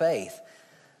strengthen our faith?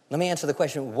 Let me answer the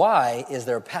question, why is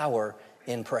there power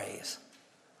in praise?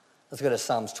 Let's go to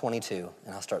Psalms 22,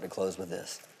 and I'll start to close with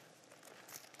this.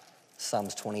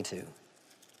 Psalms 22.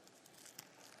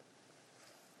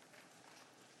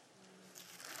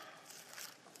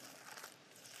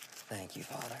 Thank you,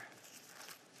 Father.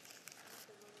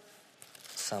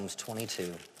 Psalms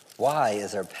 22. Why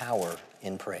is there power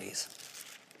in praise?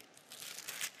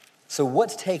 So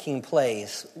what's taking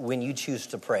place when you choose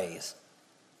to praise?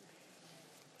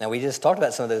 Now, we just talked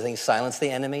about some of those things. Silence the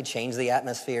enemy, change the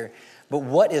atmosphere. But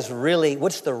what's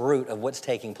the root of what's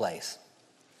taking place?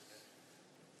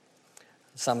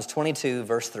 Psalms 22,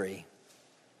 verse 3.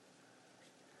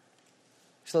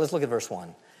 So let's look at verse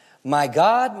 1. My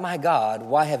God,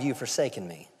 why have you forsaken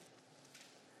me?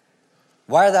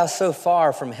 Why art thou so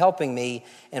far from helping me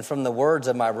and from the words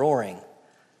of my roaring?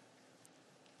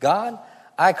 God,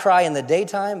 I cry in the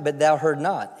daytime, but thou heard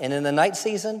not, and in the night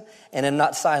season, and am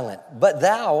not silent. But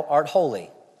thou art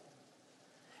holy.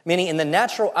 Meaning in the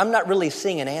natural, I'm not really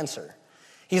seeing an answer.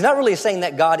 He's not really saying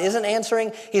that God isn't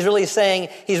answering. He's really saying,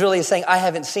 I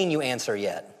haven't seen you answer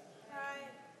yet.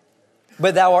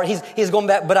 But thou art, he's going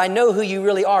back, but I know who you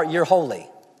really are. You're holy.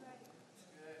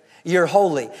 You're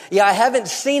holy. Yeah, I haven't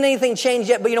seen anything change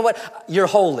yet, but you know what? You're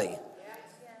holy.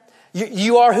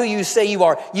 You are who you say you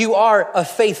are. You are a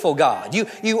faithful God.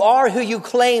 You are who you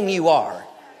claim you are.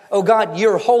 Oh God,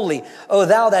 you're holy. Oh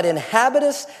thou that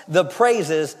inhabitest the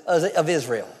praises of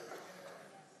Israel.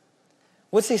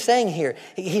 What's he saying here?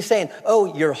 He's saying,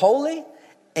 oh, you're holy,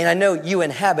 and I know you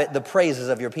inhabit the praises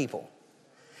of your people.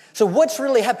 So what's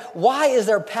really happening? Why is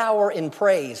there power in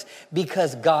praise?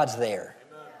 Because God's there.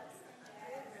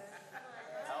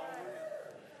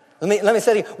 Let me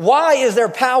say to you, why is there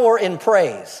power in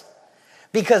praise?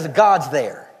 Because God's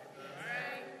there.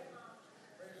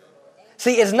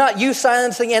 See, it's not you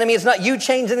silencing the enemy. It's not you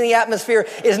changing the atmosphere.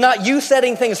 It's not you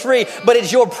setting things free. But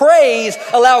it's your praise.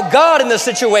 Allow God in the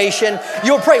situation.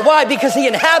 Your praise. Why? Because he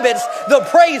inhabits the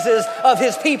praises of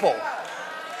his people.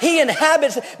 He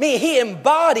inhabits me. He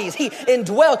embodies. He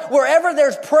indwells. Wherever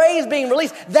there's praise being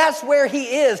released, that's where he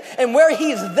is. And where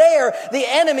he's there, the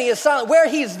enemy is silent. Where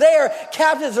he's there,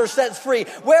 captives are set free.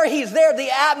 Where he's there, the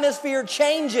atmosphere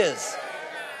changes.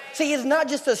 See, it's not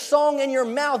just a song in your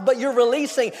mouth, but you're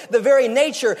releasing the very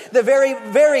nature, the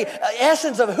very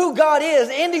essence of who God is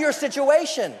into your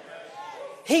situation.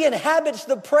 He inhabits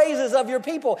the praises of your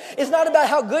people. It's not about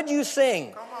how good you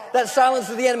sing that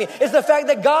silences the enemy. It's the fact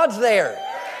that God's there.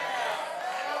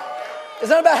 It's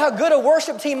not about how good a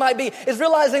worship team might be. It's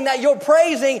realizing that your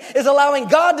praising is allowing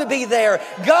God to be there.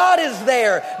 God is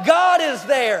there. God is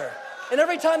there. And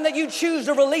every time that you choose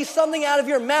to release something out of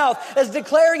your mouth as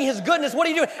declaring his goodness, what are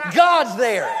you doing? God's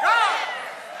there.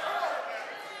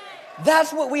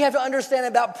 That's what we have to understand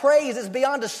about praise. It's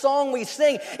beyond a song we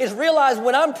sing. It's realize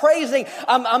when I'm praising,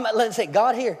 let's say,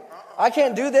 God here. I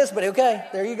can't do this, but okay,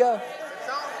 there you go.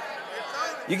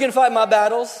 You can fight my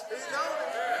battles.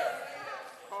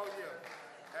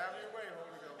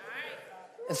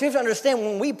 And so you have to understand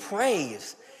when we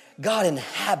praise, God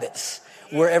inhabits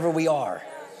wherever we are.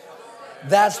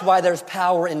 That's why there's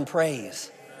power in praise.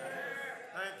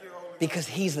 Because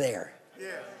he's there.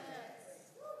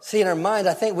 See, in our mind,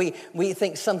 I think we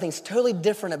think something's totally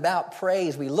different about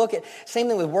praise. We look at, same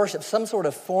thing with worship, some sort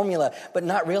of formula, but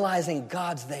not realizing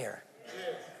God's there.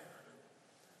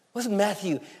 What does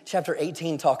Matthew chapter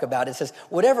 18 talk about? It says,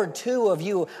 whatever two of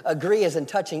you agree as in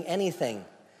touching anything,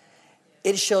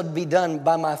 it shall be done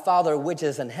by my Father which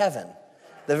is in heaven.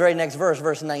 The very next verse,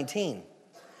 verse 19.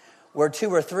 Where two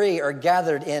or three are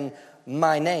gathered in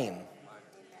my name,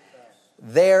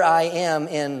 there I am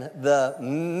in the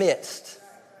midst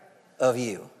of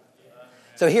you.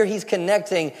 So here he's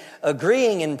connecting,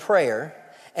 agreeing in prayer,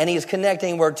 and he's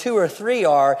connecting where two or three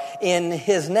are in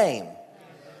his name.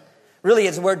 Really,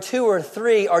 it's where two or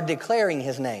three are declaring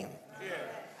his name.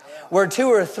 Where two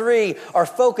or three are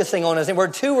focusing on us, and where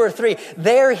two or three,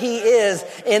 there he is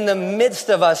in the midst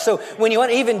of us. So when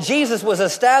even Jesus was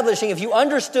establishing, if you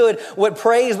understood what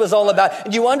praise was all about,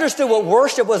 and you understood what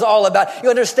worship was all about, you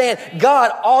understand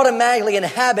God automatically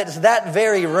inhabits that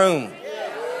very room.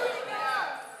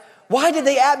 Why did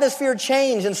the atmosphere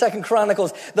change in 2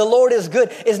 Chronicles? The Lord is good.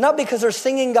 It's not because their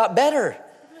singing got better.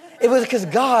 It was because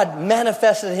God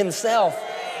manifested himself.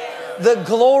 The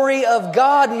glory of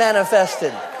God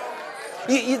manifested.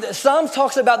 Psalms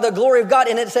talks about the glory of God,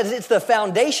 and it says it's the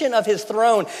foundation of his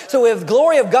throne. So if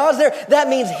glory of God's there, that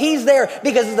means he's there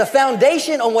because it's the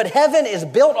foundation on what heaven is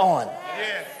built on.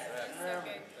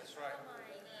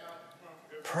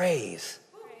 Praise.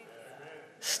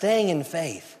 Staying in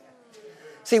faith.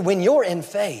 See, when you're in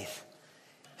faith,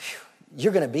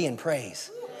 you're going to be in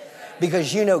praise.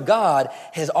 Because you know God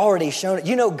has already shown it.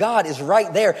 You know God is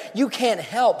right there. You can't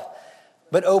help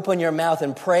but open your mouth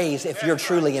and praise if you're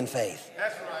truly in faith.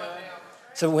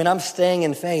 So when I'm staying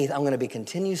in faith, I'm going to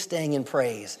continue staying in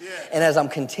praise. And as I'm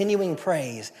continuing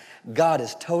praise, God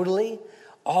is totally,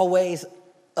 always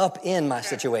up in my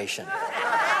situation.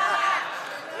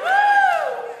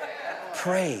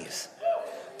 Praise.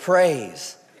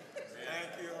 Praise.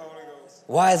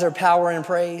 Why is there power in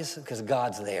praise? Because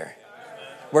God's there.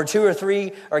 Where two or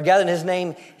three are gathered in his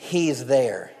name, he's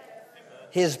there.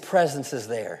 His presence is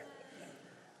there.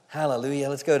 Hallelujah.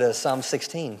 Let's go to Psalm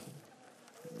 16.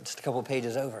 Just a couple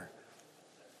pages over.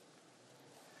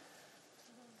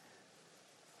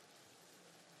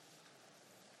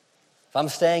 If I'm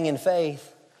staying in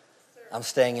faith, I'm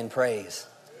staying in praise.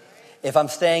 If I'm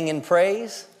staying in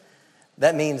praise,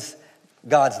 that means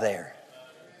God's there.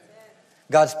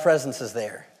 God's presence is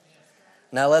there.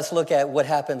 Now let's look at what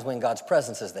happens when God's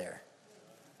presence is there.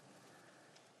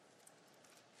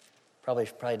 Probably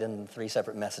done 3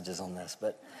 separate messages on this,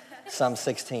 but Psalm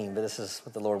 16, but this is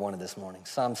what the Lord wanted this morning.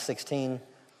 Psalm 16,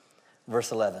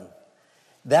 verse 11.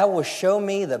 Thou wilt show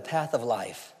me the path of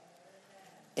life,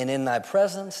 and in thy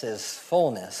presence is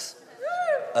fullness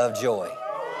of joy.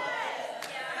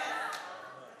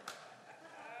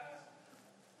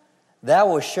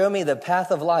 Thou wilt show me the path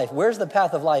of life. Where's the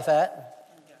path of life at?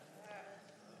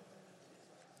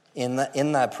 In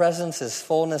thy presence is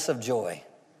fullness of joy.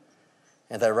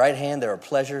 At thy right hand there are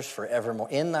pleasures forevermore.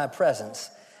 In thy presence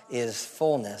is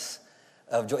fullness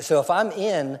of joy. So if I'm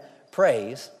in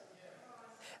praise,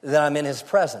 then I'm in his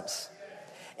presence.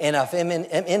 And if I'm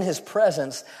in his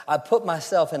presence, I put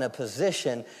myself in a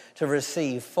position to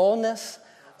receive fullness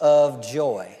of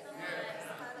joy.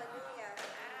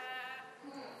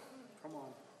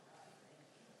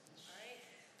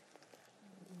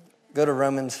 Go to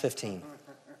Romans 15.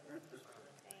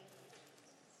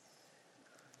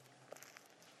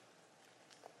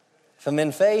 If I'm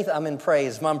in faith, I'm in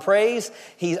praise. If I'm in praise,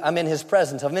 I'm in his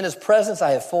presence. If I'm in his presence,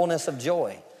 I have fullness of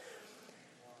joy.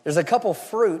 There's a couple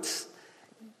fruits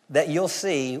that you'll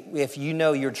see if you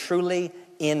know you're truly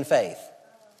in faith.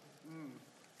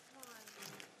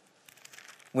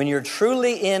 When you're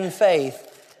truly in faith,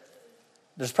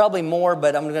 there's probably more,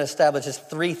 but I'm going to establish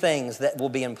just 3 things that will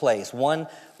be in place. 1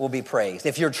 will be praise.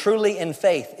 If you're truly in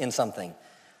faith in something,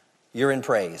 you're in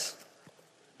praise.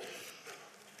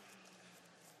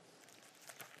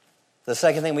 The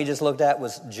second thing we just looked at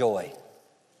was joy.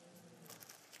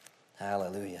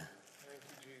 Hallelujah.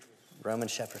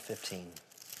 Romans chapter 15.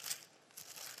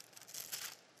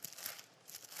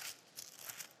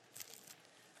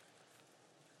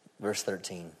 Verse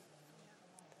 13.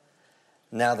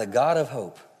 Now the God of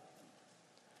hope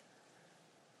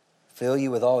fill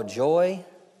you with all joy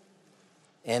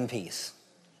and peace.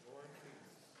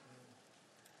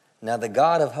 Now the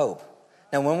God of hope.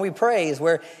 Now when we praise,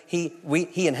 where he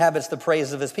inhabits the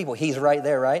praises of his people. He's right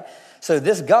there, right? So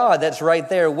this God that's right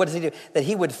there, what does he do? That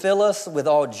he would fill us with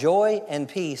all joy and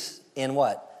peace in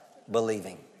what?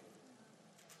 Believing.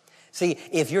 See,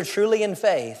 if you're truly in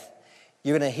faith,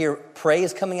 you're going to hear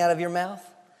praise coming out of your mouth.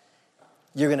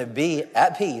 You're going to be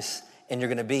at peace, and you're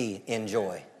going to be in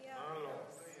joy.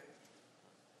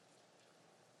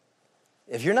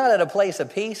 If you're not at a place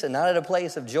of peace and not at a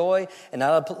place of joy and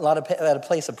not at a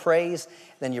place of praise,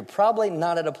 then you're probably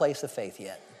not at a place of faith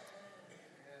yet.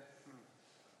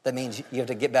 That means you have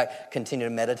to get back, continue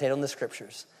to meditate on the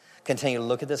Scriptures, continue to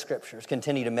look at the Scriptures,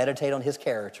 continue to meditate on his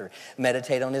character,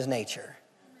 meditate on his nature.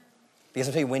 Because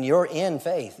I tell you, when you're in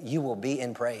faith, you will be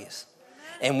in praise.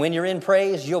 And when you're in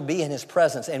praise, you'll be in his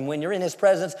presence. And when you're in his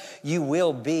presence, you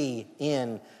will be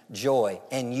in joy.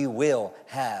 And you will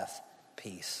have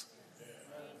peace.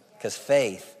 Because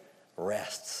faith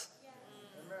rests.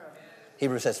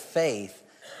 Hebrews says faith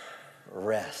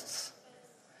rests.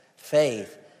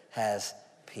 Faith has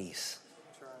peace.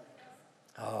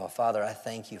 Oh, Father, I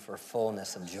thank you for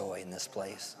fullness of joy in this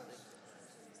place.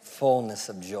 Fullness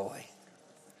of joy.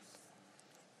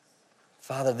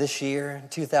 Father, this year,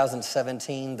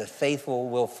 2017, the faithful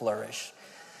will flourish.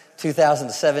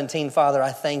 2017, Father,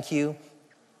 I thank you.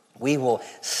 We will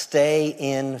stay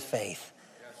in faith.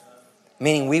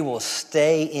 Meaning we will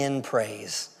stay in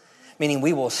praise. Meaning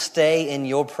we will stay in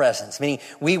your presence. Meaning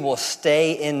we will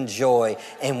stay in joy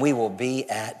and we will be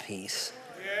at peace.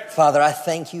 Father, I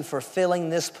thank you for filling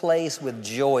this place with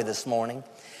joy this morning.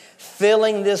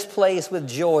 Filling this place with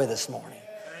joy this morning.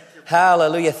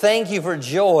 Hallelujah. Thank you for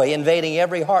joy invading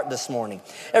every heart this morning.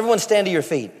 Everyone stand to your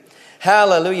feet.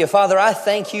 Hallelujah. Father, I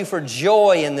thank you for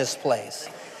joy in this place.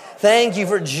 Thank you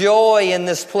for joy in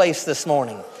this place this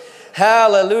morning.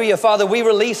 Hallelujah. Father, we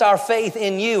release our faith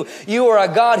in you. You are a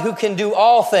God who can do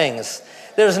all things.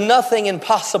 There's nothing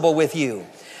impossible with you.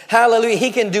 Hallelujah.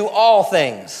 He can do all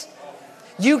things.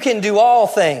 You can do all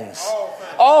things.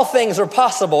 All things are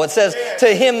possible. It says,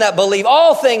 to him that believe.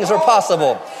 All things are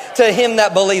possible to him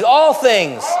that believes. All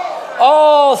things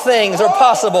are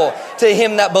possible to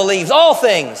him that believes. All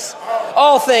things.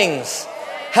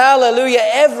 Hallelujah.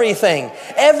 Everything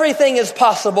is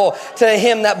possible to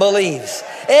him that believes.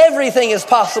 Everything is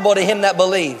possible to him that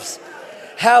believes.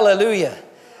 Hallelujah.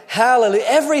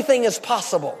 Everything is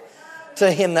possible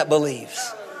to him that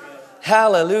believes.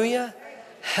 Hallelujah.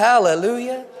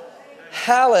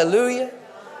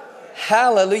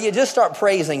 Just start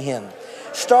praising him.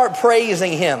 Start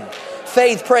praising him.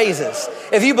 Faith praises.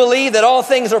 If you believe that all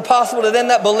things are possible to them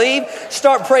that believe,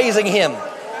 start praising him.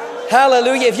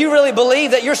 Hallelujah. If you really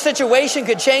believe that your situation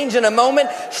could change in a moment,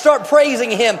 start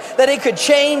praising him. That it could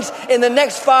change in the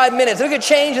next 5 minutes. It could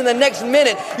change in the next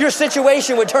minute. Your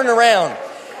situation would turn around.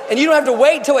 And you don't have to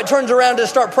wait till it turns around to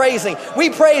start praising.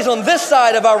 We praise on this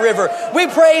side of our river. We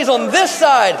praise on this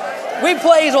side. We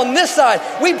praise on this side.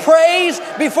 We praise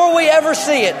before we ever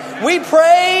see it. We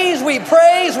praise.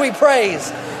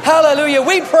 Hallelujah.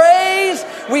 We praise.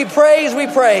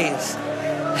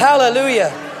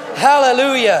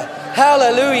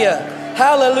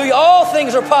 Hallelujah. All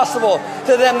things are possible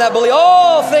to them that believe.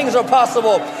 All things are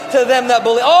possible to them that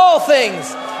believe. All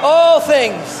things.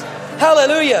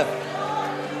 Hallelujah.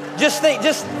 Just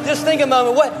think a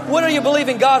moment. What are you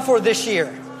believing God for this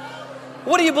year?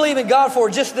 What do you believe in God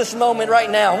for just this moment right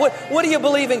now? What do you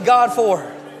believe in God for?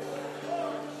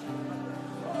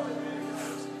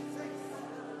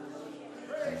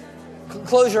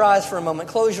 Close your eyes for a moment.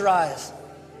 Close your eyes.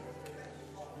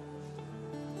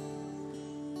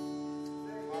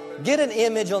 Get an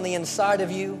image on the inside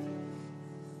of you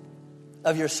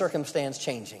of your circumstance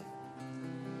changing.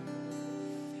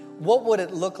 What would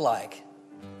it look like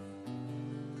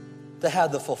to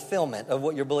have the fulfillment of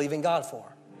what you're believing God for?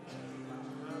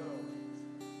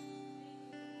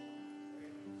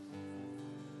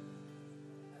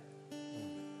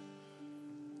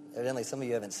 Evidently, some of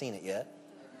you haven't seen it yet.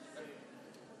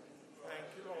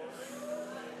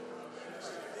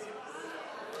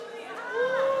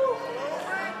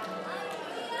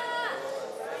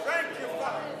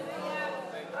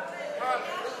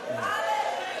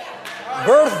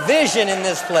 Birth vision in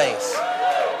this place.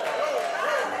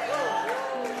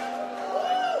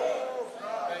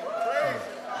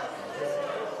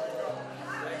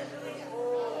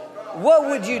 What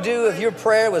would you do if your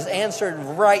prayer was answered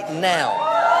right now?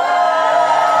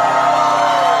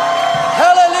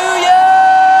 Hallelujah!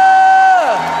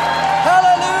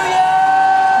 Hallelujah!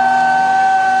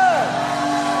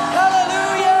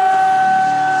 Hallelujah!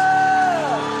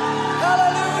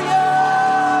 Hallelujah!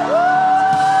 Woo!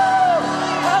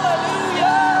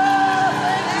 Hallelujah!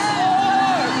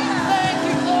 Thank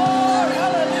you, Lord.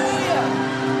 Hallelujah!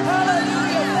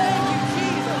 Hallelujah! Thank you,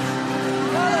 Jesus.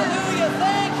 Hallelujah!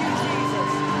 Thank you, Jesus.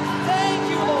 Thank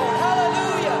you, Lord.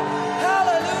 Hallelujah!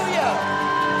 Hallelujah!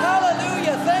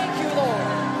 Hallelujah! Thank you, Lord.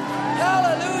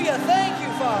 Hallelujah! Thank you,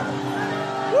 Father.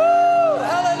 Woo!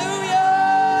 Hallelujah!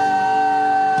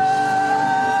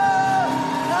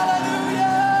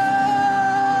 Hallelujah!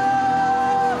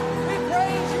 We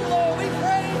praise you, Lord. We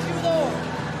praise you, Lord.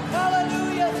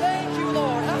 Hallelujah! Thank you,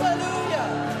 Lord. Hallelujah!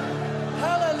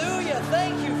 Hallelujah!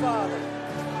 Thank you, Father.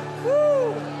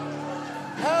 Woo!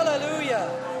 Hallelujah!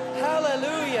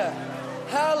 Hallelujah!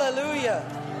 Hallelujah!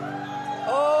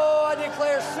 Oh, I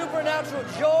declare supernatural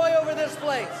joy over this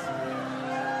place.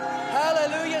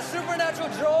 Hallelujah. Supernatural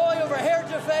joy over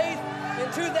Heritage of Faith in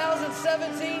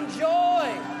 2017.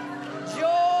 Joy.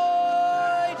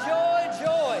 Joy, joy,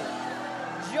 joy.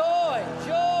 Joy,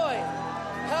 joy.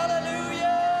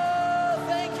 Hallelujah.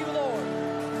 Thank you, Lord.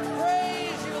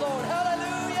 Praise you, Lord.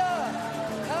 Hallelujah.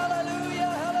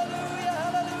 Hallelujah. Hallelujah.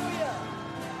 Hallelujah.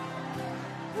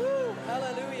 Woo.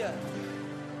 Hallelujah.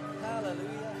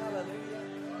 Hallelujah. Hallelujah.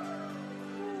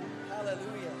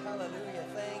 Hallelujah. Hallelujah.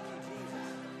 Thank you, Jesus.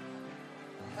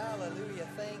 Hallelujah.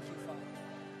 Thank you, Father.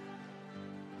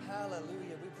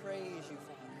 Hallelujah. We praise you,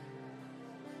 Father.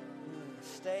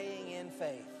 Staying in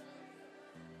faith.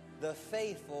 The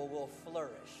faithful will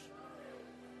flourish.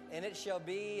 And it shall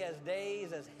be as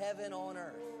days as heaven on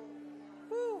earth.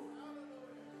 Woo.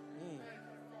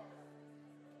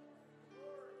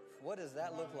 What does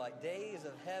that look like? Days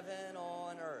of heaven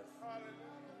on earth.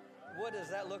 What does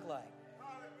that look like?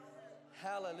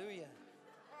 Hallelujah.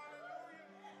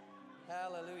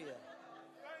 Hallelujah.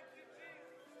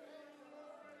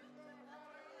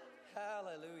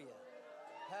 Hallelujah.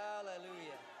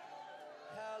 Hallelujah.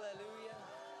 Hallelujah.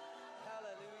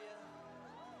 Hallelujah.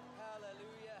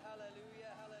 Hallelujah. Hallelujah.